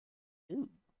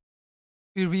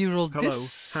We reroll Hello,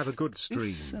 this. have a good stream.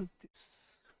 This and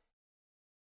this.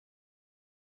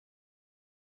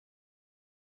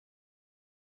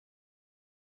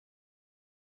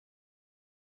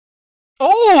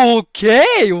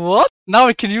 Okay, what? Now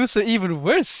I can use an even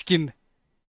worse skin.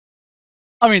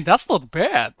 I mean, that's not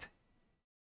bad.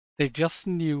 They just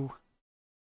knew.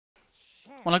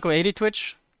 Wanna go 80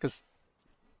 Twitch? Because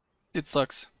it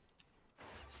sucks.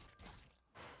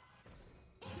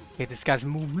 Okay, this guy's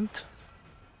movement.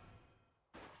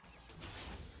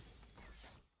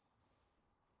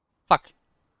 Fuck.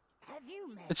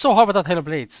 It's so hard without Halo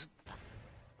Blades.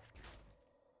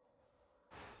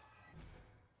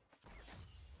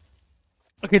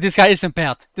 Okay, this guy isn't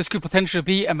bad. This could potentially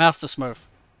be a Master Smurf.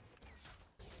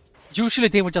 Usually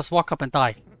they would just walk up and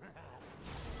die.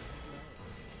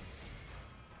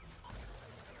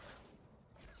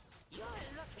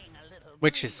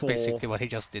 Which is basically what he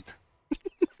just did.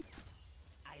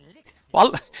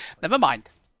 Well, never mind.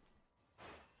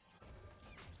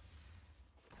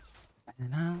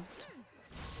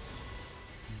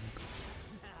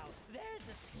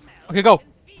 Okay, go.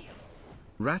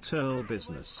 RATIRL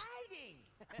business.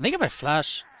 I think if I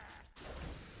flash,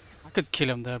 I could kill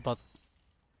him there, but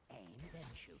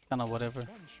kinda whatever.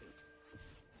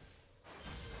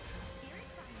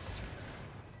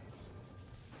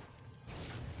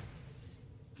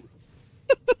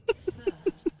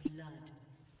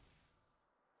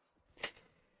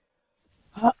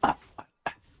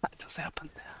 That just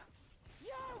happened.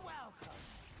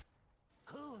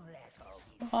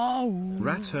 Oh.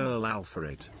 RATIRL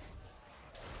Alfred.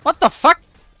 What the fuck?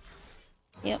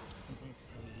 Yep.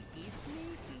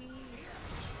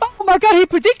 Oh my god, he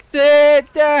predicted!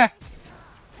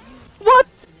 What?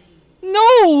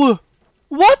 No!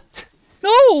 What?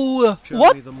 No! Show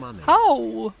What? me the money.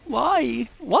 How? Why?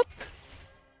 What?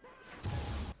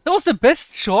 That was the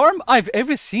best charm I've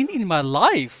ever seen in my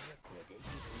life.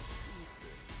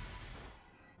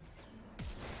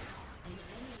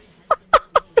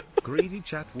 Greedy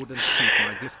chat wouldn't keep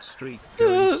my gift streak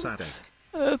going, Sadek.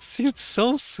 It's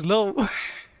so slow.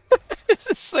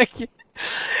 It's like,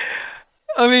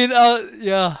 I mean,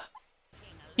 yeah.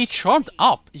 He charmed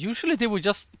up. Usually they would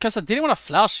just, because I didn't want to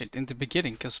flash it in the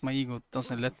beginning, because my ego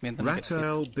doesn't let me in the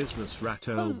RATIRL business,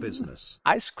 RATIRL business.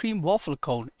 Ice cream waffle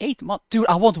cone, 8 months. Dude,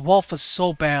 I want waffles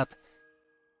so bad.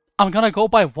 I'm gonna go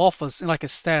buy waffles in like a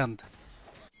stand.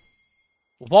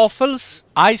 Waffles,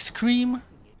 ice cream,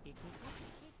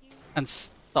 and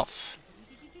stuff.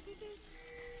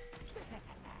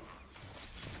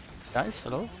 Guys,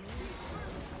 hello?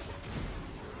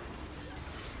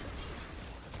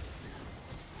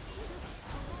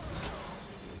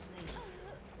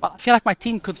 But I feel like my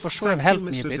team could for sure have helped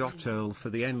me a bit. Mr. for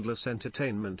the endless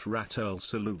entertainment. RATIRL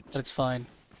salute. That's fine.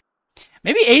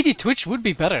 Maybe 80 Twitch would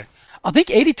be better. I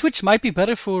think 80 Twitch might be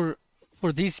better for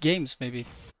these games, maybe.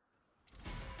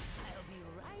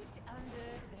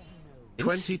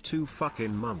 22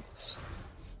 fucking months.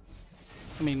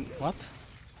 I mean, what?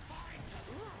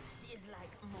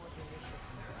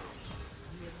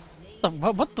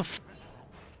 What the f-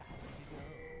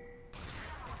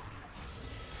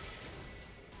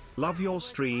 Love your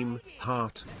stream,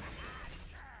 heart.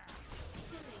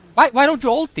 Why don't you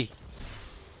ulti?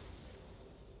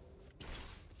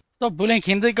 Stop bullying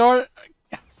kindergarten.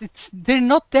 They're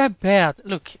not that bad.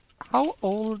 Look, how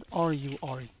old are you,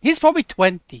 Ari? He's probably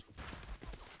 20.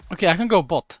 Okay, I can go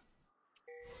bot.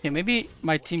 Okay, maybe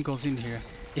my team goes in here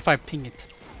if I ping it.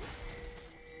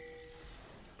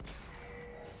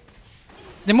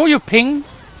 The more you ping,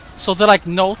 so they like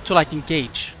know to like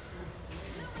engage.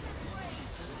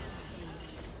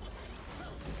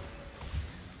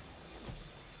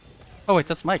 Oh wait,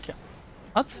 that's my cam.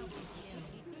 What?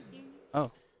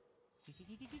 Oh.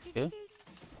 Okay.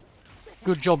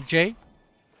 Good job, Jay.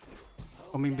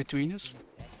 Coming between us.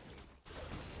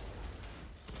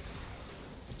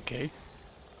 Okay.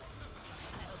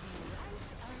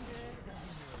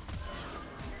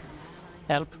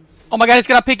 Help. Oh my god, it's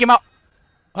gonna pick him up!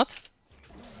 What?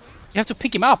 You have to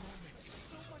pick him up.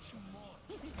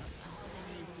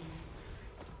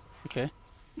 Okay.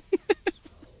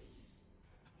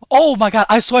 Oh my god,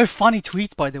 I saw a funny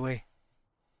tweet, by the way.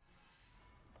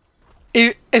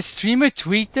 A streamer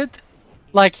tweeted,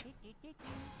 like,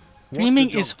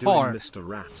 streaming is hard. Mr.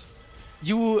 Rat?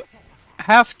 You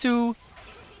have to...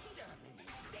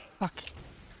 Fuck.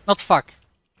 Not fuck.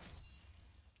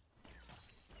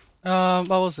 What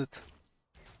was it?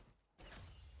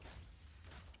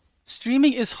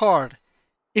 Streaming is hard.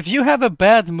 If you have a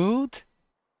bad mood,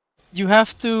 you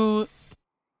have to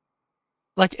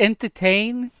like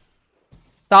entertain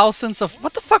thousands of...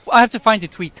 What the fuck? I have to find the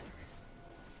tweet.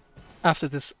 after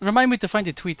this. Remind me to find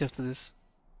the tweet after this.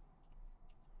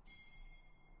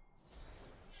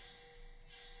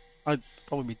 I'd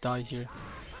probably die here.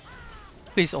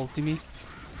 Please ulti me.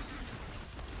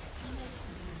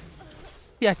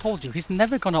 See, I told you, he's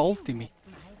never gonna ulti me.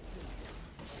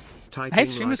 I hate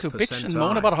streamers who bitch and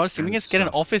moan about how streaming is, get an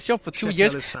office job for 2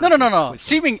 years. No.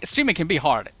 Streaming can be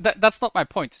hard. That's not my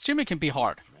point. Streaming can be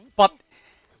hard. But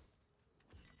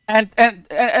and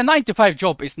a 9 to 5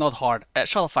 job is not hard.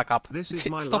 Shut the fuck up.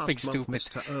 Stop being stupid.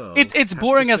 It's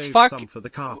boring as fuck.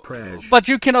 But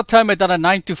you cannot tell me that a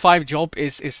 9 to 5 job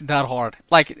is that hard.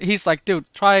 Like, he's like, dude,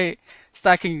 try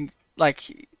stacking,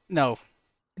 like, no.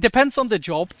 Depends on the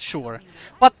job, sure.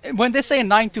 But when they say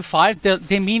 9 to 5,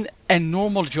 they mean a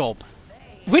normal job,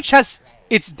 which has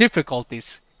its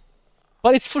difficulties.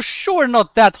 But it's for sure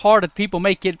not that hard that people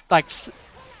make it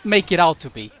out to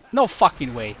be. No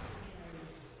fucking way.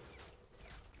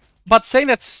 But saying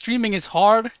that streaming is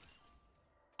hard,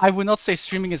 I would not say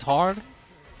streaming is hard.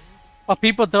 But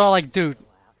people that are like, dude,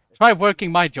 try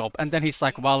working my job, and then he's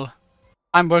like, well,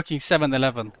 I'm working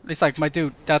 7-Eleven. It's like, my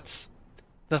dude, that's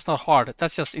not hard.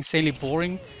 That's just insanely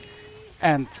boring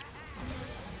and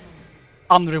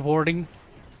unrewarding.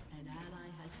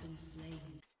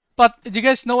 But do you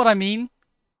guys know what I mean?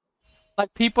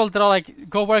 Like, people that are like,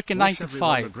 go work a 9 to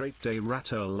 5. A great day,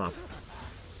 RATIRL love.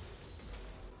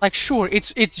 Like, sure,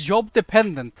 it's job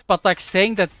dependent, but like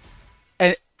saying that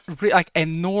a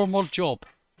normal job.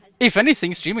 If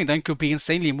anything, streaming then could be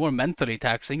insanely more mentally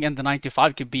taxing, and the 9 to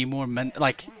 5 could be more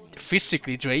like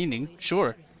physically draining.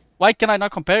 Sure. Why can I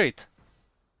not compare it?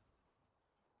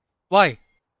 Why?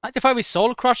 9 to 5 is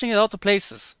soul crushing it out of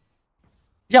places.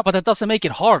 Yeah, but that doesn't make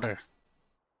it harder.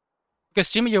 Because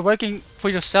streaming, you're working for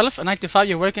yourself, and 9 to 5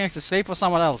 you're working as a slave for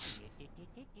someone else.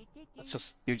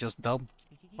 You're just dumb.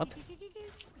 What?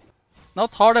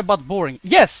 Not harder, but boring.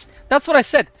 Yes, that's what I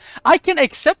said. I can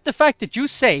accept the fact that you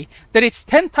say that it's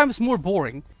 10 times more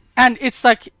boring, and it's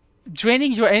like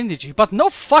draining your energy, but no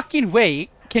fucking way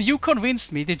can you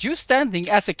convince me that you standing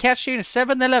as a cashier in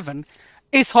 7-Eleven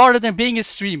is harder than being a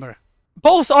streamer.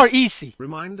 Both are easy.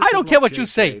 I don't care what you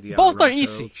say. Both are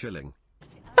easy.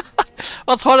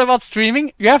 What's hard about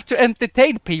streaming? You have to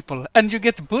entertain people, and you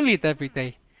get bullied every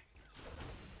day.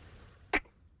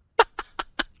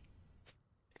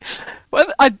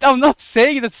 Well, I'm not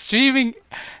saying that streaming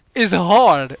is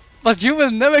hard, but you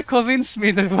will never convince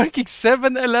me that working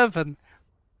 7-Eleven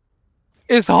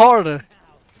is harder.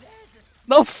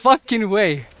 No fucking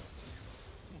way.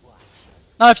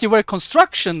 Now, if you work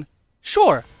construction,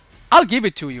 sure, I'll give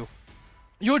it to you.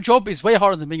 Your job is way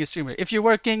harder than being a streamer. If you're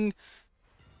working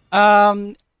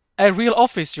a real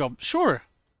office job, sure.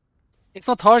 It's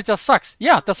not hard, it just sucks.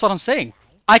 Yeah, that's what I'm saying.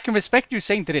 I can respect you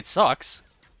saying that it sucks.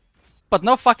 But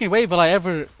no fucking way will I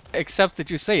ever accept that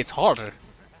you say it's harder.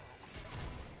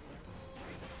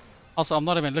 Also, I'm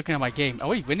not even looking at my game. Are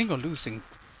we winning or losing?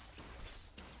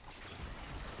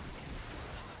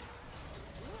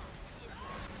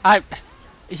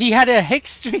 He had a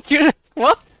hex trigger?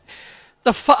 What?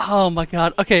 The fuck? Oh my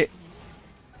god. Okay.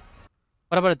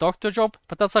 What about a doctor job?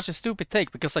 But that's such a stupid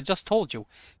take, because I just told you.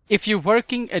 If you're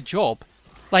working a job,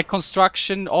 like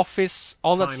construction, office,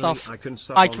 all that stuff,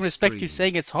 I can respect you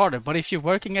saying it's harder. But if you're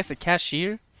working as a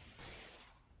cashier,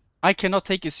 I cannot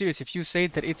take you serious if you say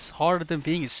that it's harder than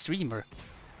being a streamer.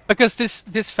 Because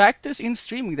this factors in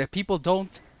streaming that people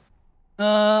don't...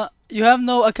 you have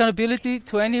no accountability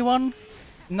to anyone.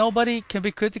 Nobody can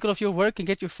be critical of your work and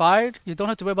get you fired. You don't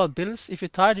have to worry about bills. If you're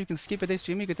tired, you can skip a day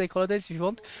streaming. You can take holidays if you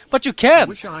want. But you can't! I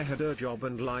wish I had a job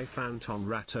and life, Anton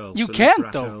RATIRL. You can't,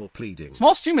 though.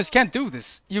 Small streamers can't do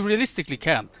this. You realistically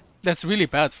can't. That's really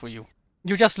bad for you.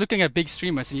 You're just looking at big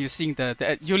streamers and you're seeing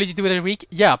that you only do it every week?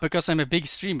 Yeah, because I'm a big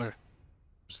streamer.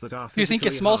 You think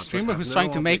a small streamer who's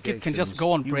trying to make it can just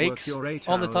go on breaks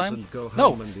all the time?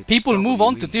 No, people move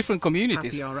on to different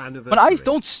communities. When I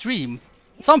don't stream,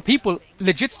 some people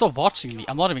legit stop watching me.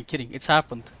 I'm not even kidding. It's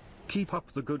happened. Keep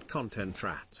up the good content,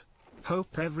 Rat.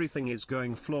 Hope everything is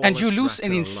going flawless. And you lose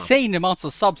an insane amount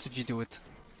of subs if you do it.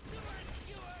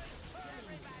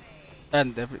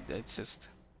 And it's just...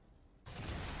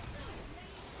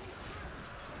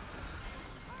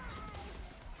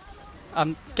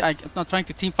 I'm not trying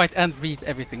to teamfight and read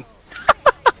everything.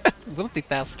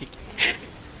 Multitasking.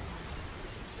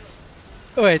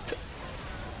 Wait.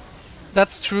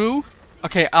 That's true?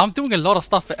 Okay, I'm doing a lot of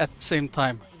stuff at the same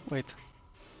time. Wait.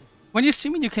 When you're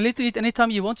streaming, you can literally eat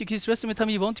anytime you want. You can use restroom anytime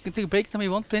you want. You can take a break anytime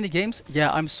you want. Play any games.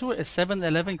 Yeah, I'm sure a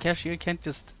 7-Eleven cashier can't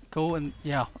just go and...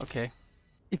 Yeah, okay.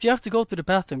 If you have to go to the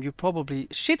bathroom, you probably...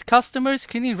 Shit customers,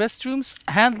 cleaning restrooms,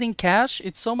 handling cash.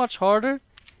 It's so much harder.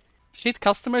 Shit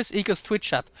customers equals Twitch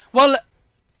chat. Well,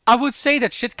 I would say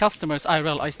that shit customers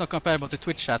IRL is not comparable to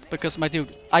Twitch chat, because my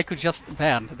dude, I could just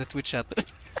ban the Twitch chat.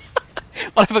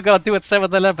 What am I gonna do at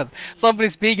 7-Eleven?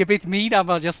 Somebody's being a bit mean, I'm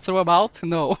gonna just throw them out?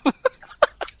 No.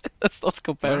 That's not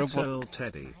comparable. RATIRL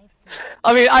Teddy.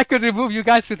 I mean, I could remove you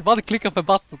guys with one click of a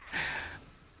button.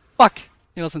 Fuck,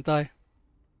 he doesn't die.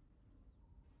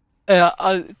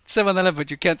 7-Eleven,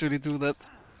 you can't really do that.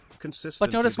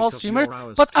 But you're a small streamer?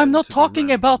 But I'm not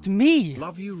talking about me!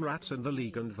 Love you, Rats, and the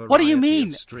League and What do you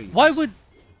mean? Why would...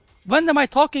 When am I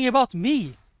talking about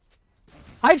me?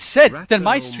 I've said that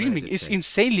my streaming is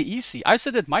insanely easy. I've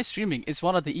said that my streaming is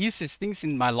one of the easiest things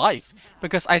in my life.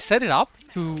 Because I set it up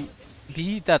to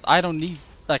be that I don't need...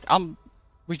 Like, I'm...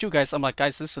 With you guys, I'm like,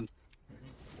 guys, listen.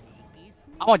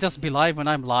 I want to just be live when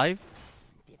I'm live.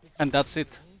 And that's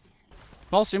it.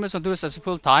 Small streamers don't do this as a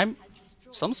full time.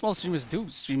 Some small streamers do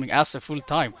streaming as a full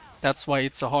time. That's why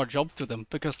it's a hard job to them.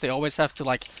 Because they always have to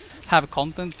like have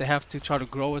content. They have to try to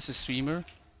grow as a streamer.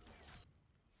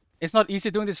 It's not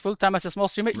easy doing this full time as a small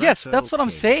streamer. Yes, that's what I'm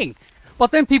saying.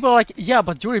 But then people are like, yeah,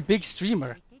 but you're a big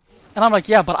streamer. And I'm like,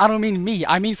 yeah, but I don't mean me.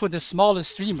 I mean for the smaller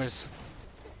streamers.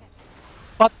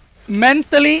 But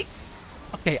mentally...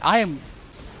 Okay, I am...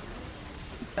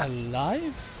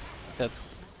 alive? Dead.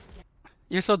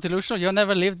 You're so delusional. You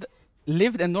never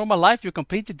lived a normal life. You're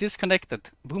completely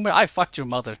disconnected. Boomer, I fucked your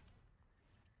mother.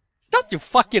 Shut your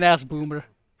fucking ass, Boomer.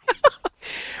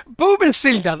 Boomer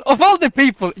Sildan, of all the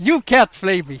people, you can't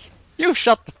flame me. You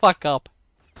shut the fuck up.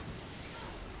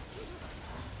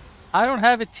 I don't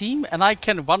have a team and I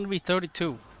can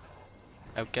 1v32.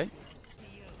 Okay.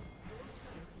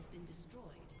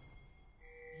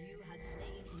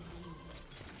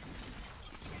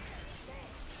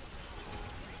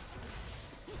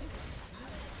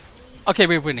 Okay,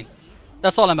 we're winning.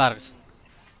 That's all that matters.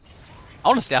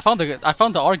 Honestly, I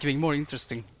found the arguing more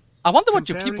interesting. I wonder what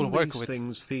you people work with.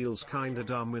 Things feels kinda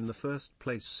dumb in the first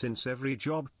place, since every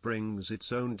job brings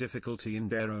its own difficulty in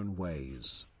their own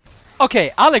ways.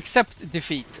 Okay, I'll accept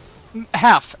defeat.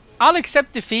 Half. I'll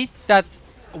accept defeat that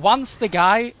once the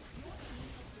guy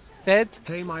said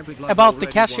about the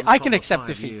cash, I can accept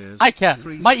defeat. I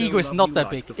can. My ego is not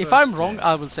that big. If I'm wrong,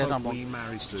 I will say that I'm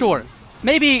wrong. Sure.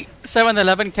 Maybe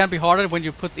 7-Eleven can be harder when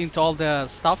you put into all the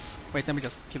stuff. Wait, let me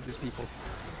just kill these people.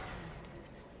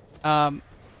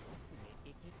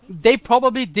 They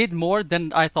probably did more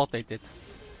than I thought they did.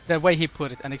 The way he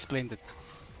put it and explained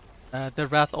it. The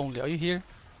rat only. Are you here?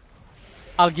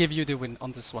 I'll give you the win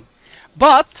on this one.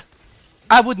 But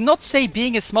I would not say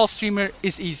being a small streamer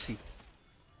is easy.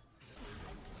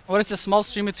 What is a small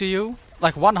streamer to you?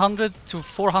 Like 100 to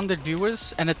 400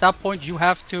 viewers, and at that point you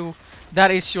have to...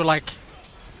 That is your like...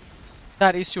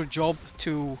 That is your job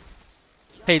to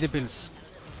pay the bills.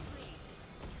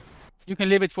 You can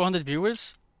live with 400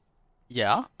 viewers.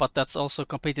 Yeah, but that's also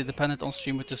completely dependent on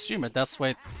streamer to streamer. That's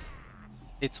why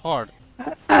it's hard.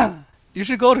 You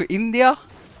should go to India?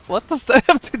 What does that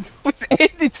have to do with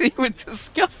anything we're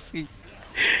discussing?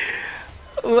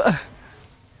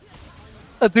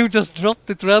 A dude just dropped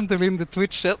it randomly in the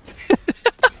Twitch chat.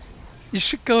 You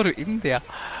should go to India.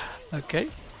 Okay.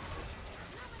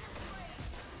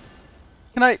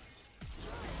 Can I...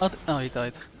 Oh, he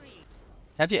died.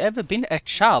 Have you ever been a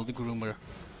child groomer?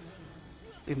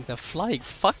 In the flying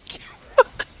fuck?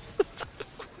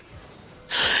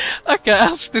 Okay, I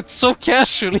asked it so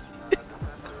casually.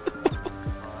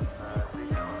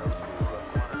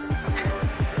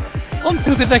 On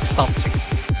to the next subject.